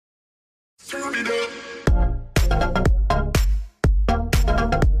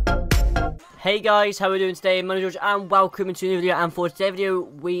Hey guys, how are we doing today? My name is George and welcome into a new video. And for today's video,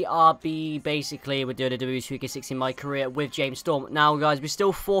 we are basically we're doing a WWE2K16 My Career with James Storm. Now guys, we're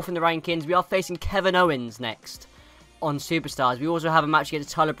still 4th in the rankings. We are facing Kevin Owens next on Superstars. We also have a match against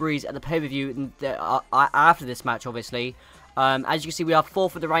Tyler Breeze at the pay-per-view after this match, obviously. As you can see, we are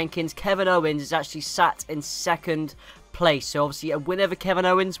 4th in the rankings. Kevin Owens is actually sat in 2nd place. So obviously a win over Kevin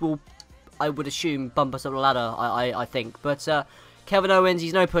Owens will, I would assume, bump us up the ladder, I think. But Kevin Owens,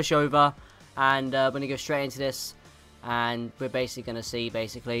 he's no pushover. And we're going to go straight into this, and we're basically going to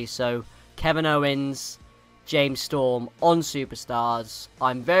see, so Kevin Owens, James Storm on Superstars.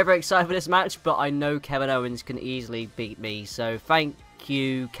 I'm very, very excited for this match, but I know Kevin Owens can easily beat me, so thank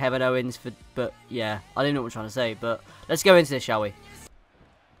you, Kevin Owens, but yeah, I don't know what I'm trying to say, but let's go into this, shall we?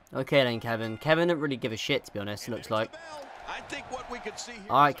 Okay then, Kevin. Kevin didn't really give a shit, to be honest, it looks like.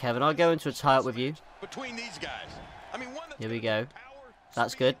 Alright, Kevin, I'll go into a tie-up with you. Here we go.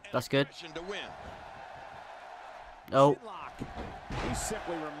 That's good. That's good. Oh.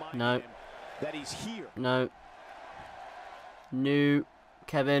 No. No. No.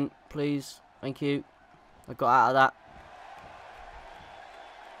 Kevin, please. Thank you. I got out of that.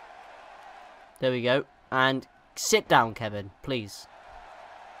 There we go. And sit down, Kevin, please.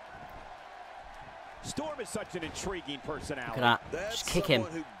 Storm is such an intriguing personality. Look at that. Just kick him.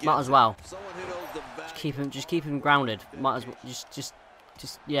 Might as well. Just keep him grounded. Might as well. Just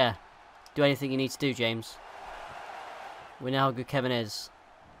yeah, do anything you need to do, James. We know how good Kevin is.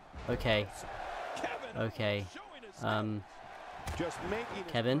 Okay. Okay.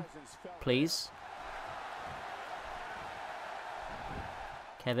 Kevin, please.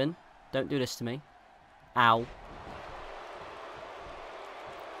 Kevin, don't do this to me. Ow.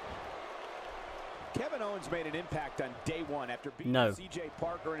 Kevin Owens made an impact on day one after beating CJ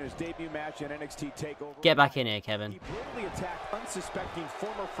Parker in his debut match in NXT TakeOver. Get back in here, Kevin. He brutally attacked unsuspecting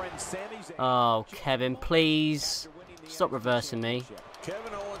former friend Sami Zayn. Oh, Kevin, please. Stop reversing me.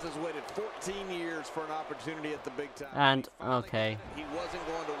 Kevin Owens has waited 14 years for an opportunity at the big time. And, okay. He wasn't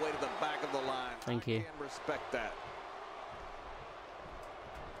going to wait at the back of the line. Thank you. I can respect that.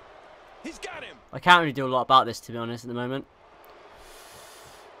 He's got him. I can't really do a lot about this, to be honest, at the moment.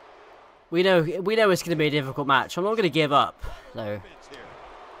 We know it's going to be a difficult match. I'm not going to give up, though.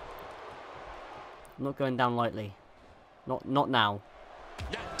 I'm not going down lightly. Not now.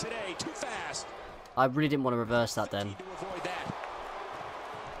 Not today, too fast. I really didn't want to reverse that then.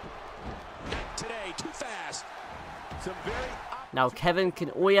 Not today, too fast. Now Kevin can,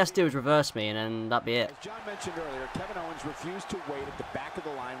 all he has to do is reverse me, and then that'd be it. As John mentioned earlier, Kevin Owens refused to wait at the back of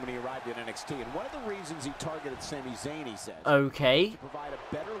the line when he arrived at NXT, and one of the reasons he targeted Sami Zayn, he said, okay. to provide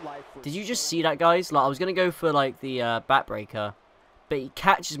a better life for Did you just see that, guys? Like, I was gonna go for like the backbreaker, but he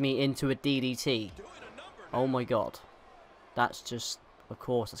catches me into a DDT. Oh my god, that's just, of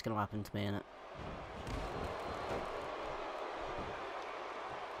course, that's gonna happen to me, innit?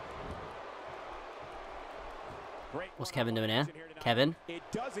 What's Kevin doing here? Kevin? It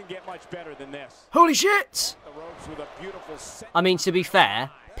doesn't get much better than this. Holy shit! I mean, to be fair,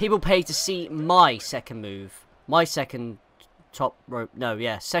 people pay to see my second move. My second top rope. No,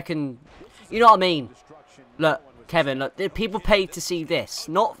 yeah, second. You know what I mean? Look, Kevin, look, people pay to see this.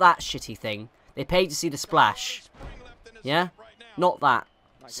 Not that shitty thing. They pay to see the splash. Yeah? Not that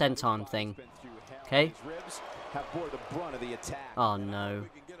senton thing. Okay? Oh, no.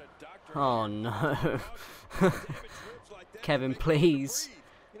 Oh, no. Kevin, please.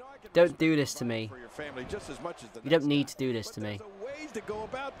 Don't do this to me. You don't need to do this to me.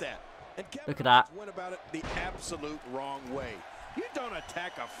 Look at that.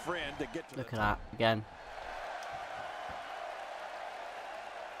 Look at that again.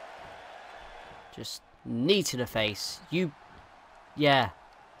 Just knee to the face. You, yeah.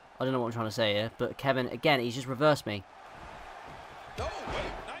 I don't know what I'm trying to say here, but Kevin, again, he's just reversed me.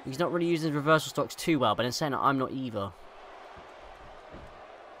 He's not really using his reversal stocks too well, but in saying that, I'm not either.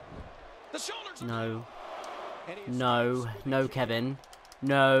 No. No. No, Kevin.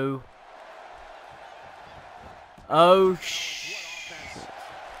 No. Oh,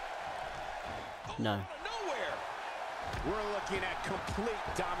 no. We're looking at complete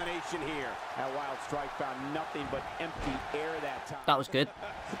domination here. That wild strike found nothing but empty air that time. That was good.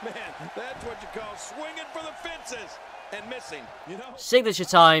 Man, that's what you call swinging for the fences and missing. You know? Signature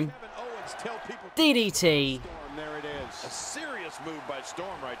time. DDT. There it is. A serious move by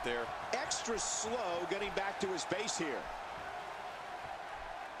Storm right there. Extra slow getting back to his base here.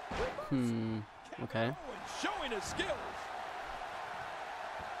 Okay. Showing his skills.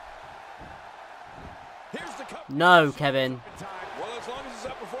 No, Kevin. Well, as long as he's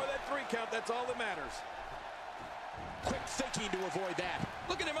up before that 3 count, that's all that matters. Quick thinking to avoid that.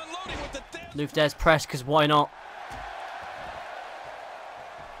 Look at him unloading with the damn. Lou Thesz press, because why not?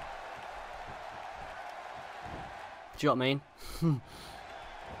 Do you know what I mean?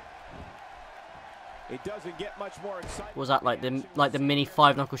 It doesn't get much more exciting. Was that like the mini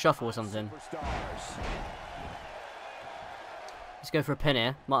 5-knuckle shuffle or something? Let's go for a pin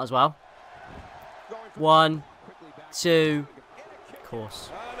here. Might as well. 1, 2. Of course.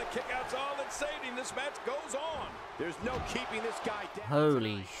 The kick out's all that saved him. This match goes on. There's no keeping this guy down.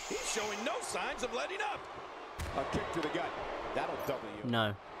 Holy. He's showing no signs of letting up. A kick to the gut. That'll double you.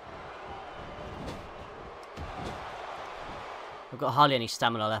 No. I've got hardly any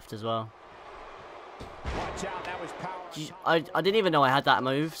stamina left as well. Watch out, that was power. I didn't even know I had that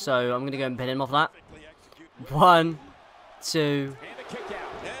move, so I'm gonna go and pin him off that. 1, 2.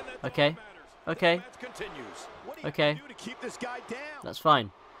 Okay. Okay. Okay. That's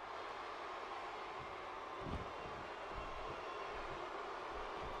fine.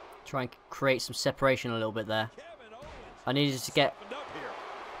 Try and create some separation a little bit there. I needed to get...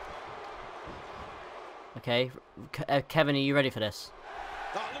 Okay. Kevin, are you ready for this?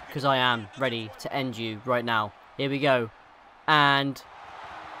 Because I am ready to end you right now. Here we go. And...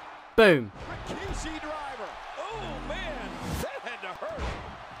 boom.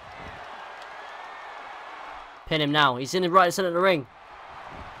 Pin him now. He's in the right center of the ring.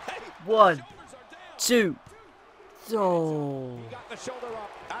 1, 2. Oh. He got the shoulder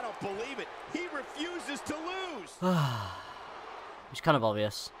up. I don't believe it. He refuses to lose. It's kind of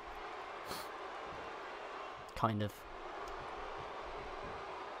obvious. Kind of.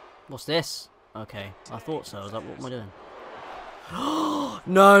 What's this? Okay, I thought so. I was like, what am I doing?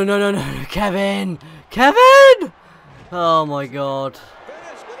 No, no, no, no, Kevin! Kevin! Oh my god.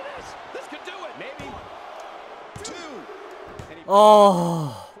 This could do it. Maybe 2.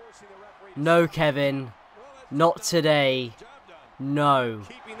 Oh. No, Kevin. Not today. No.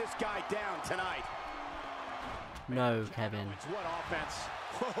 Keeping this guy down tonight. No, Kevin. What offense?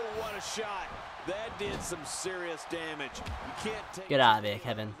 Oh, what a shot. That did some serious damage. You can't take Get out of here,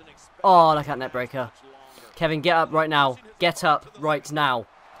 Kevin. Oh, look at net breaker. Kevin, get up right now. Get up right now.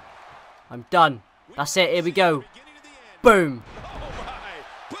 I'm done. That's it. Here we go. Boom.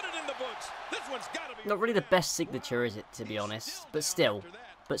 Not really the best signature, is it, to be honest? But still.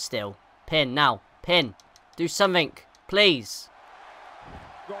 But still. Pin now. Pin. Do something. Please.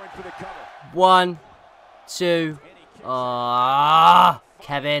 1, 2. Ah,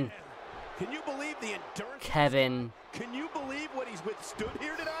 Kevin. Can you believe the endurance? Kevin. Can you believe what he's withstood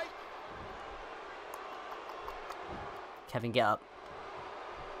here tonight? Kevin, get up.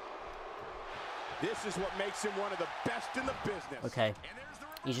 This is what makes him one of the best in the business. Okay.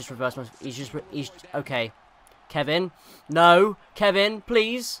 He's just reversed my... He's okay. Kevin. No. Kevin,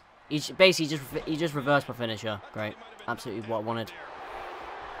 please. Basically, he just reversed my finisher. Great. Absolutely what I wanted.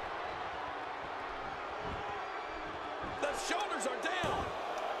 The shoulders are down.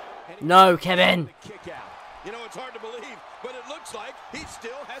 No, Kevin. You know, it's hard to believe, but it looks like he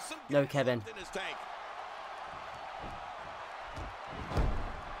still has some No, Kevin. in his tank.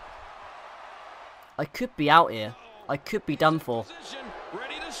 I could be out here. I could be done for.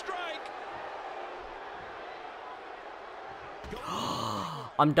 Ready to strike.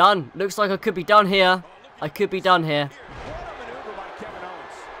 I'm done. Looks like I could be done here. I could be done here.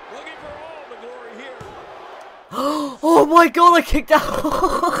 Looking for all the glory here. Oh my god, I kicked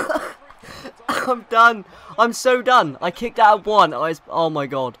out. I'm done. I'm so done. I kicked out of 1. Oh my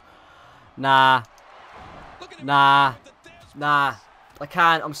god. Nah. Nah. Nah. I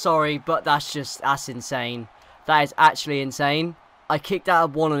can't. I'm sorry, but that's insane. That is actually insane. I kicked out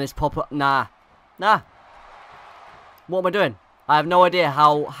of 1 on this pop-up. Nah. Nah. What am I doing? I have no idea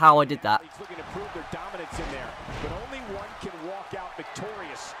how I did that. He's looking to prove their dominance in there, but only one can walk out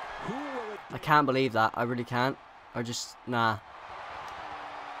victorious. Who will it be? I can't believe that. I really can't. Nah.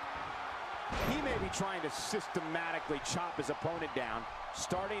 He may be trying to systematically chop his opponent down,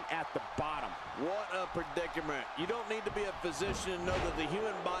 starting at the bottom. What a predicament. You don't need to be a physician to know that the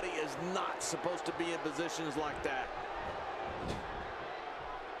human body is not supposed to be in positions like that.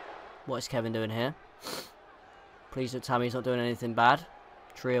 What is Kevin doing here? Please don't tell me he's not doing anything bad.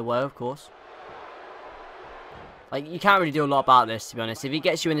 Trio woe, of course. Like, you can't really do a lot about this, to be honest. If he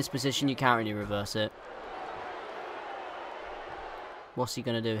gets you in this position, you can't really reverse it. What's he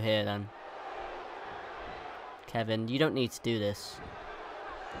going to do here, then? Kevin, you don't need to do this.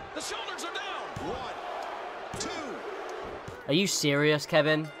 The shoulders are down. 1, 2. Are you serious,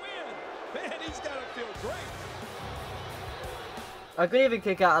 Kevin? Man, he's got to feel great. I couldn't even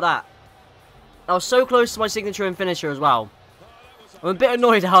kick out of that. I was so close to my signature and finisher as well. I'm a bit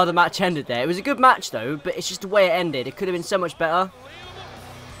annoyed how the match ended there. It was a good match though, but it's just the way it ended. It could have been so much better.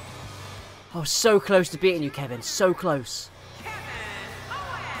 I was so close to beating you, Kevin. So close.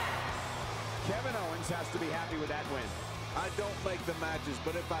 Kevin Owens has to be happy with that win. I don't make the matches,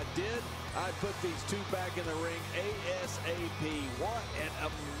 but if I did, I'd put these two back in the ring ASAP. What an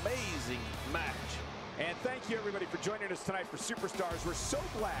amazing match. And thank you, everybody, for joining us tonight for Superstars. We're so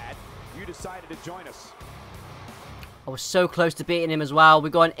glad you decided to join us. I was so close to beating him as well. We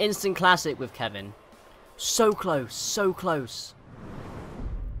got an instant classic with Kevin. So close, so close.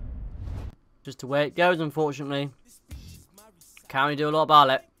 Just the way it goes, unfortunately. Can't really do a lot about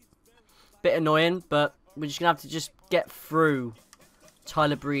it. Bit annoying, but we're just going to have to just get through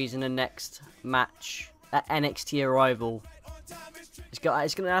Tyler Breeze in the next match at NXT Arrival. It's going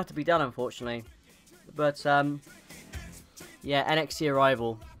to have to be done, unfortunately. But, yeah, NXT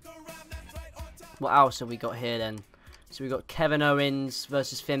Arrival. What else have we got here, then? So we got Kevin Owens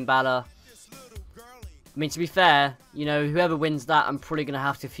versus Finn Balor. I mean, to be fair, you know, whoever wins that, I'm probably going to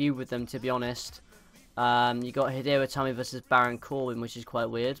have to feud with them, to be honest. You got Hideo Itami versus Baron Corbin, which is quite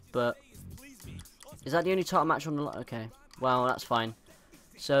weird, but... Is that the only title match on the... Okay, well, that's fine.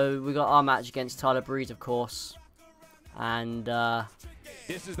 So, we got our match against Tyler Breeze, of course. And,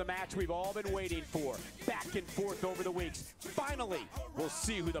 This is the match we've all been waiting for. Back and forth over the weeks. Finally, we'll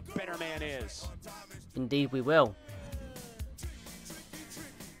see who the better man is. Indeed, we will.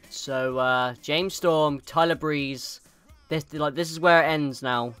 So, James Storm, Tyler Breeze. This is where it ends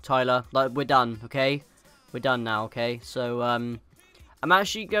now, Tyler. Like, we're done, okay? We're done now, okay? So, I'm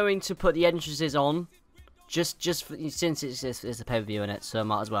actually going to put the entrances on. Just for, since it's a pay-per-view in it, so I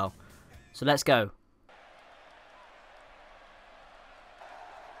might as well. So, let's go.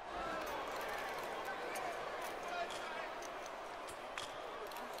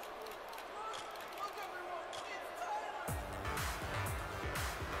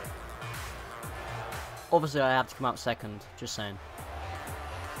 Obviously, I have to come out second. Just saying.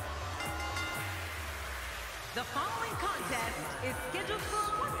 The following contest is scheduled for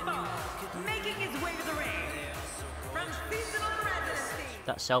one fall, making his way to the ring. From seasonal residency.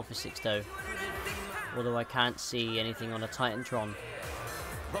 That selfie 6-0. Although I can't see anything on a Titantron.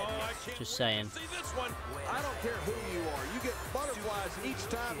 Just saying. See this one? I don't care who you are. You get butterflies each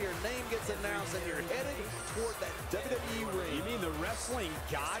time your name gets announced and you're headed toward that WWE ring. You mean the wrestling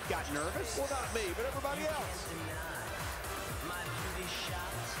god got nervous? Well, not me, but everybody else.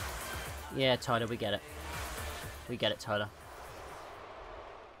 Yeah, Tyler, we get it. We get it, Tyler.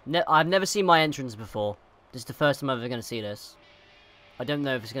 I've never seen my entrance before. This is the first time I'm ever going to see this. I don't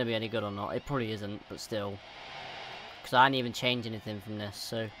know if it's going to be any good or not. It probably isn't, but still. Because I didn't even change anything from this,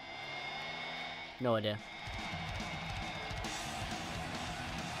 so... No idea.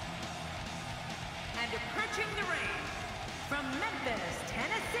 And approaching the ring, from Memphis,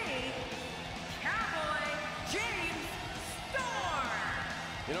 Tennessee, Cowboy James Storm.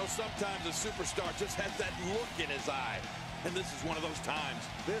 You know, sometimes a superstar just has that look in his eye. And this is one of those times.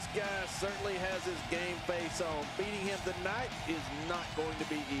 This guy certainly has his game face on. Beating him tonight is not going to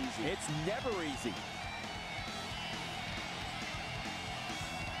be easy. It's never easy.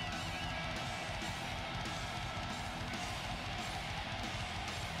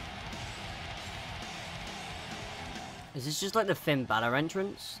 Is this just like the Finn Balor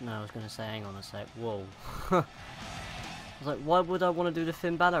entrance? No, I was going to say, hang on a sec. Whoa. I was like, why would I want to do the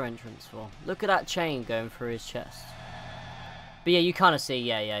Finn Balor entrance for? Look at that chain going through his chest. But yeah, you kind of see,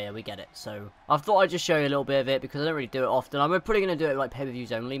 yeah, we get it. So, I thought I'd just show you a little bit of it because I don't really do it often. I'm probably going to do it like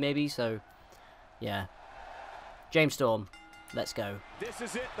pay-per-views only, maybe, so, yeah. James Storm, let's go. This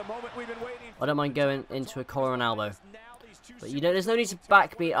is it, the moment we've been waiting for. I don't mind going into a collar and elbow. But you know, there's no need to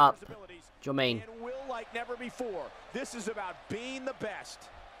back me up. Do you know what I mean? And will like never before. This is about being the best.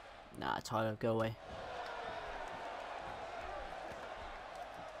 Nah, Tyler, go away.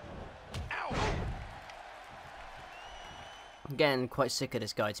 Ow! I'm getting quite sick of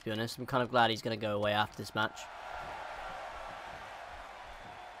this guy, to be honest. I'm kind of glad he's going to go away after this match.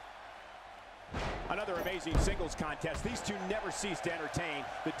 Another amazing singles contest. These two never cease to entertain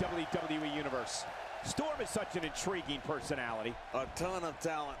the WWE Universe. Storm is such an intriguing personality. A ton of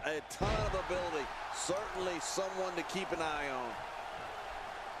talent, a ton of ability. Certainly someone to keep an eye on.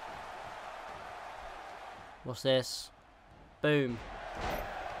 What's this? Boom.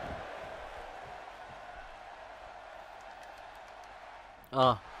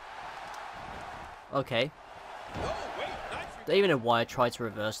 Oh. Okay. Oh, wait, nice. Don't even know why I tried to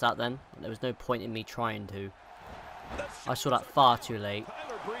reverse that then. There was no point in me trying to. I saw that far too late.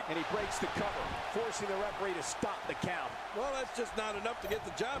 And he breaks the cover, forcing the referee to stop the count. Well, that's just not enough to get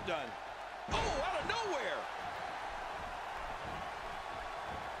the job done. Oh, out of nowhere.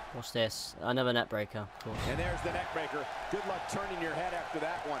 What's this? Another neck breaker, of course. And there's the neck breaker. Good luck turning your head after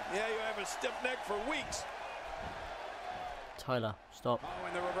that one. Yeah, you have a stiff neck for weeks. Tyler, stop. Oh,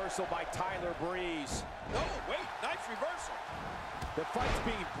 and the reversal by Tyler Breeze. No, wait, nice reversal. The fight's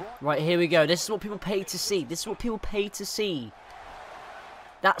being brought. Right, here we go. This is what people pay to see. This is what people pay to see.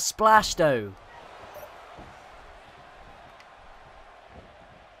 That splash, though.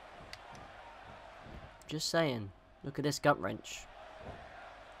 Just saying. Look at this gut wrench.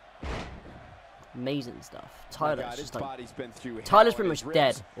 Amazing stuff. Tyler's just like... Tyler's pretty much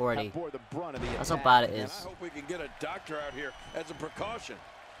dead already. That's how bad it is. I hope we can get a doctor out here as a precaution.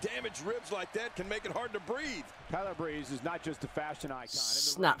 Damaged ribs like that can make it hard to breathe. Tyler Breeze is not just a fashion icon.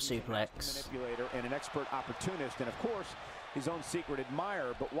 Snap suplex. Manipulator and an expert opportunist, and of course, his own secret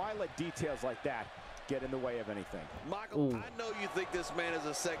admirer. But why let details like that get in the way of anything? Michael, I know you think this man is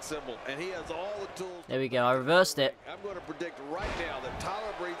a sex symbol, and he has all the tools. There we go. I reversed it. I'm going to predict right now that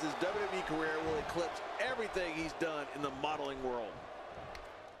Tyler Breeze's WWE career will eclipse everything he's done in the modeling world.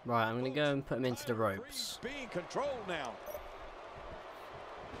 Right, I'm going to go and put him into the ropes. Being controlled now.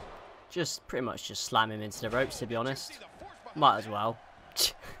 Just pretty much just slam him into the ropes, to be honest. Might as well.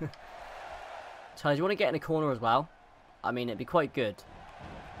 Tyler, do you want to get in a corner as well? I mean, it'd be quite good.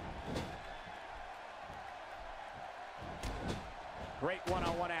 Great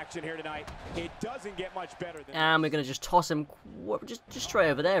one-on-one action here tonight. It doesn't get much better than and we're going to just toss him just straight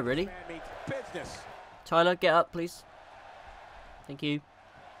over there, really. business. Tyler, get up, please. Thank you.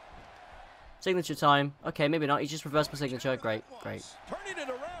 Signature time. Okay, maybe not. He just reversed my signature. Great, great.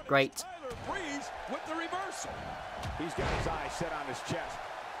 Great. Tyler Breeze with the reversal. He's got his eyes set on his chest.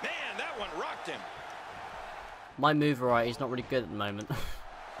 Man, that one rocked him. My move variety is not really good at the moment.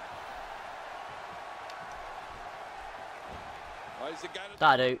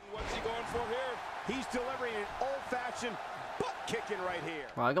 That'll do. What's he going for here? He's delivering an old-fashioned butt kicking right here.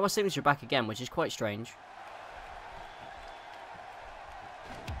 Right, I got my signature back again, which is quite strange.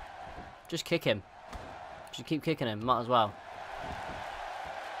 Just kick him. Just keep kicking him. Might as well.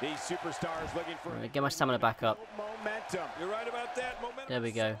 These superstars looking for right, get my stamina back up. Momentum. You're right about that. Momentum there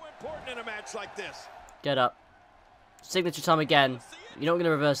we go. so important in a match like this. Get up. Signature time again. You're not going to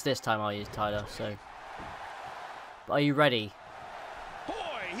reverse this time, are you, Tyler? So, but are you ready? Boy,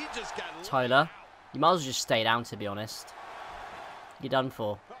 he just got Tyler, you might as well just stay down, to be honest. You're done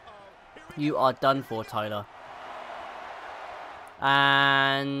for. You are done for, Tyler.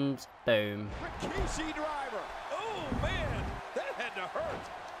 And boom. Driver. Oh man, that had to hurt.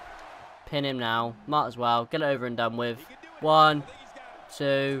 Pin him now. Might as well. Get it over and done with. 1,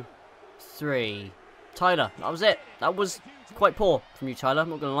 2, 3. Tyler, that was it. That was quite poor from you, Tyler. I'm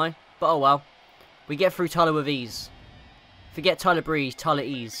not going to lie. But oh well. We get through Tyler with ease. Forget Tyler Breeze, Tyler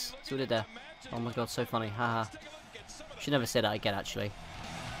Ease. See what I did there? Oh my god, so funny. Haha. Should never say that again, actually.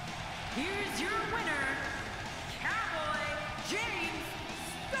 Here's your winner, Cowboy James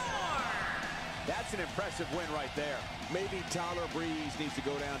Storm. That's an impressive win right there. Maybe Tyler Breeze needs to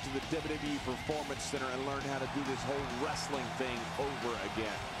go down to the WWE Performance Center and learn how to do this whole wrestling thing over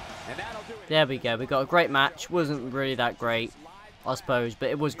again. And that'll do it. There we go. We got a great match. Wasn't really that great, I suppose, but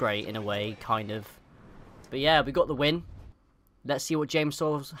it was great in a way, kind of. But yeah, we got the win. Let's see what James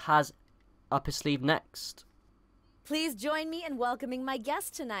Storm has up his sleeve next. Please join me in welcoming my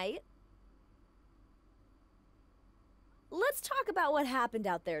guest tonight. Let's talk about what happened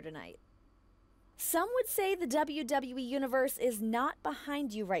out there tonight. Some would say the WWE Universe is not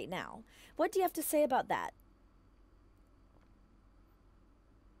behind you right now. What do you have to say about that?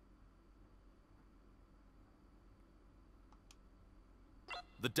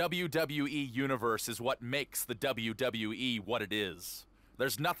 The WWE Universe is what makes the WWE what it is.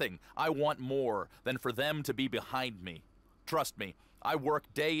 There's nothing I want more than for them to be behind me. Trust me, I work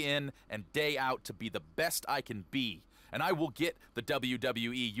day in and day out to be the best I can be, and I will get the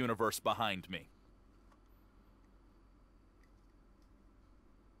WWE Universe behind me.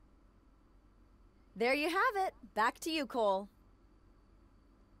 There you have it. Back to you, Cole.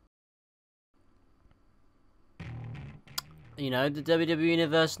 You know, the WWE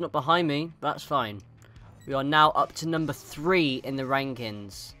Universe not behind me. That's fine. We are now up to number 3 in the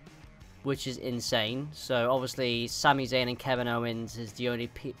rankings, which is insane. So obviously, Sami Zayn and Kevin Owens is the only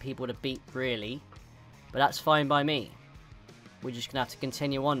people to beat, really. But that's fine by me. We're just gonna have to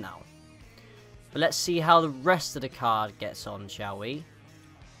continue on now. But let's see how the rest of the card gets on, shall we?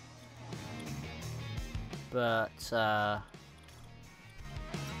 But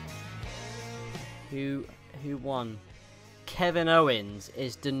who won? Kevin Owens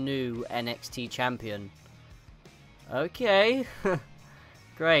is the new NXT champion. Okay.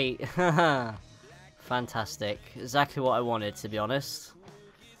 Great. Fantastic. Exactly what I wanted, to be honest.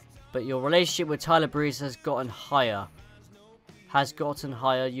 But your relationship with Tyler Breeze has gotten higher. Has gotten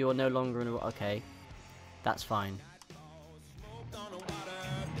higher. You are no longer in a... Okay. That's fine.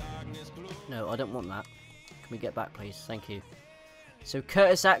 No, I don't want that. Can we get back, please? Thank you. So,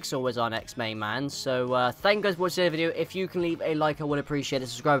 Curtis Axel was our next main man. So, thank you guys for watching the video. If you can leave a like, I would appreciate it.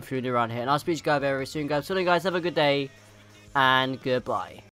 Subscribe if you're new around here. And I'll speak to you guys very soon, guys. So, guys, have a good day. And goodbye.